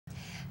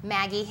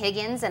Maggie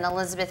Higgins and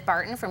Elizabeth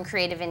Barton from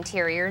Creative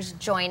Interiors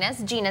join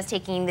us. Gina's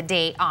taking the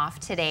day off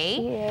today.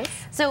 She is.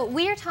 So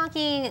we are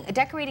talking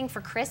decorating for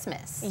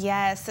Christmas.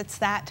 Yes, it's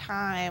that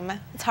time.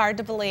 It's hard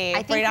to believe.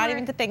 We're not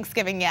even to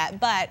Thanksgiving yet,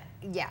 but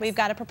yes, we've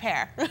got to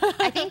prepare.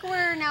 I think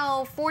we're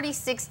now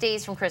 46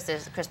 days from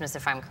Christmas,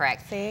 if I'm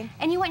correct. See?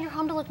 And you want your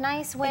home to look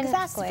nice when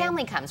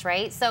family comes,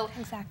 right? So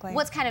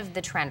what's kind of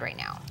the trend right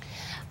now?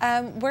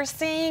 We're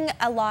seeing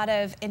a lot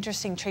of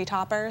interesting tree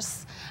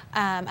toppers.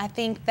 I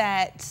think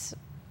that,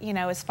 you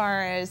know, as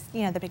far as,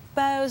 you know, the big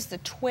bows, the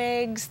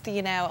twigs,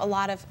 you know, a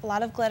lot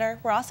of glitter.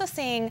 We're also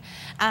seeing,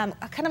 kind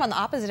of on the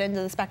opposite end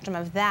of the spectrum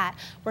of that,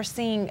 we're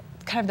seeing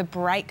kind of the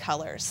bright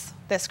colors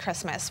this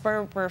Christmas.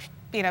 We're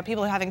you know,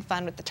 people are having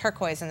fun with the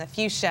turquoise and the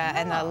fuchsia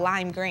and the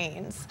lime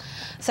greens.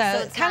 So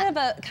it's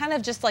kind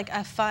of just like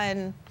a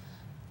fun.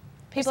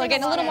 People are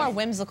getting a little more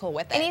whimsical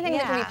with it. Anything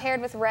that can be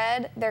paired with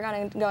red, they're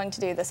going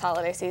to do this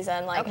holiday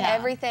season. Like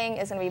everything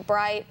is going to be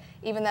bright,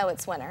 even though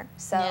it's winter.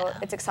 So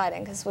it's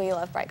exciting because we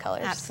love bright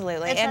colors.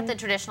 Absolutely. It's not the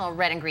traditional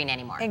red and green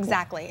anymore.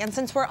 Exactly. And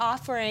since we're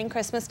offering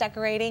Christmas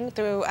decorating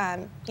through,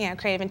 you know,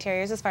 Creative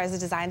Interiors as far as the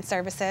design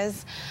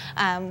services,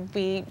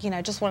 we, you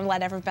know, just want to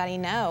let everybody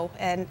know.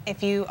 And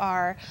if you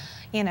are,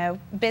 you know,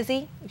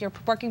 busy, you're a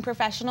working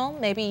professional,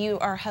 maybe you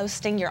are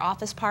hosting your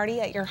office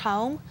party at your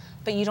home,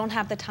 but you don't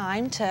have the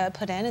time to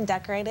put in and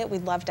decorate it,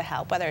 we'd love to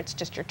help, whether it's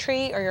just your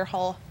tree or your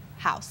whole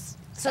house.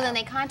 So then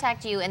they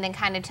contact you and then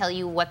kind of tell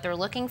you what they're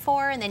looking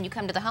for, and then you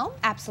come to the home?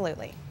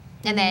 Absolutely.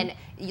 And then,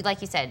 like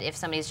you said, if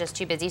somebody's just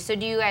too busy, so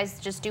do you guys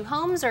just do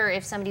homes, or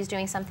if somebody's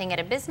doing something at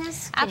a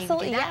business?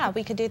 Absolutely, yeah,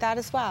 we could do that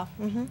as well.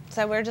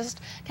 So we're just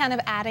kind of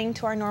adding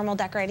to our normal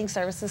decorating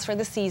services for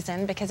the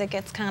season because it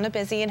gets kind of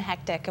busy and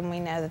hectic, and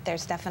we know that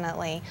there's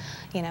definitely,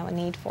 you know, a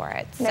need for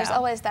it. So. There's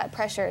always that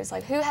pressure. It's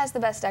like, who has the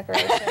best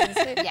decorations?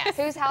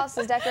 Whose house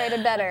is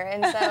decorated better?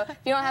 And so if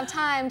you don't have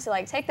time to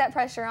like take that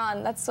pressure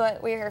on, that's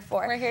what we're here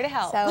for. We're here to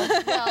help. So,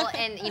 well,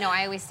 and you know,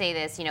 I always say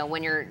this, you know,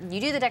 when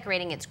you do the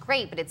decorating, it's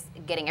great, but it's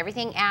getting everything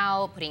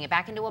out, putting it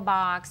back into a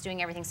box,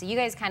 doing everything. So you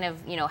guys kind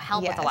of, you know,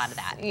 help with a lot of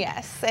that.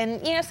 Yes,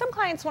 and you know, some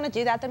clients want to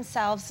do that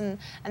themselves, and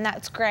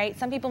that's great.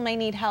 Some people may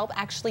need help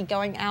actually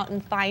going out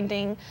and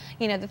finding,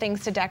 you know, the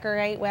things to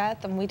decorate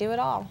with, and we do it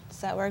all.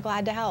 So we're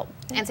glad to help.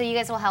 And so you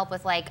guys will help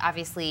with, like,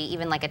 obviously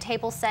even like a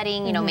table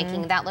setting, you know,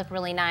 making that look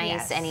really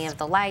nice, any of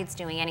the lights,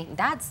 doing anything.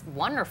 That's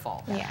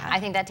wonderful. Yeah. I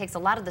think that takes a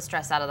lot of the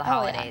stress out of the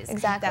holidays. Yeah,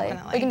 exactly.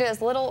 Definitely. We can do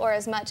as little or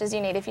as much as you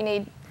need. If you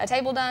need a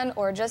table done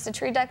or just a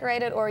tree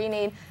decorated, or you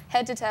need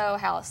head to toe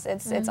house,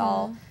 it's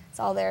all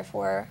there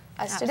for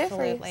us to do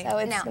for you. So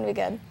it's going to be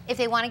good. If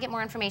they want to get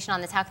more information on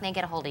this, how can they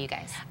get a hold of you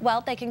guys?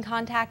 Well, they can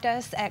contact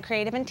us at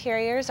Creative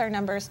Interiors. Our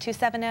number is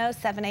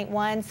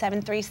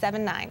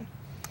 270-781-7379.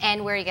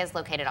 And where are you guys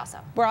located also?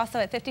 We're also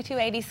at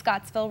 5280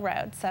 Scottsville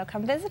Road, so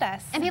come visit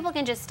us. And people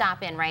can just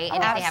stop in, right?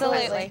 And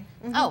absolutely.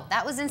 Oh,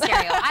 that was in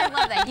stereo. I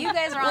love that. You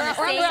guys are on the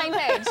same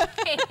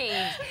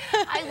page.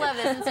 I love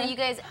this. And so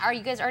are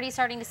you guys already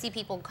starting to see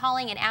people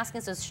calling and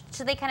asking? So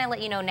should they kind of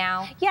let you know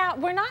now? Yeah,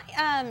 we're not,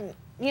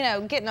 you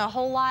know, getting a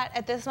whole lot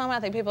at this moment. I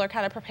think people are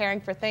kind of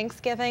preparing for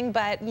Thanksgiving,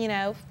 but, you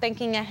know,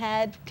 thinking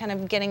ahead, kind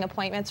of getting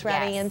appointments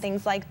ready and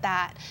things like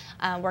that.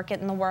 We're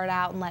getting the word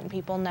out and letting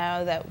people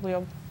know that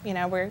we'll, you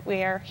know,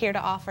 we are here to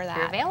offer that.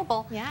 You're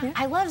available. Yeah.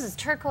 I love this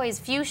turquoise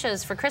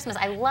fuchsias for Christmas.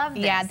 I love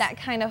this. Yeah, that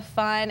kind of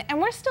fun.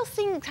 And we're still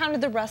seeing kind of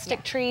the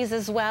rustic trees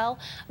as well,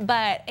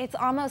 but it's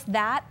almost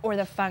that or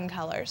the fun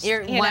colors.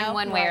 You're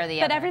one way or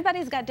the other. But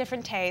everybody's got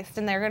different tastes,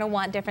 and they're going to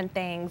want different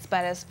things.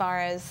 But as far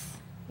as,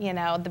 you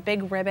know, the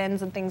big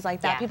ribbons and things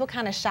like that, people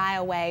kind of shy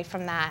away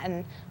from that,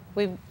 and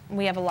we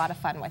have a lot of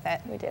fun with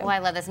it. We do. Well, I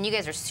love this, and you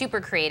guys are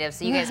super creative,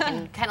 so you guys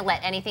can kind of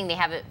let anything they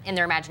have in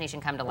their imagination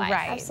come to life.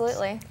 Right.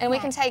 Absolutely. And we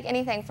can take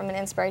anything from an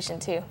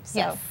inspiration too. So.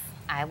 Yes.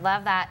 I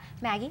love that.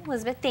 Maggie,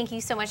 Elizabeth, thank you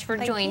so much for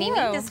joining me.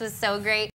 This was so great.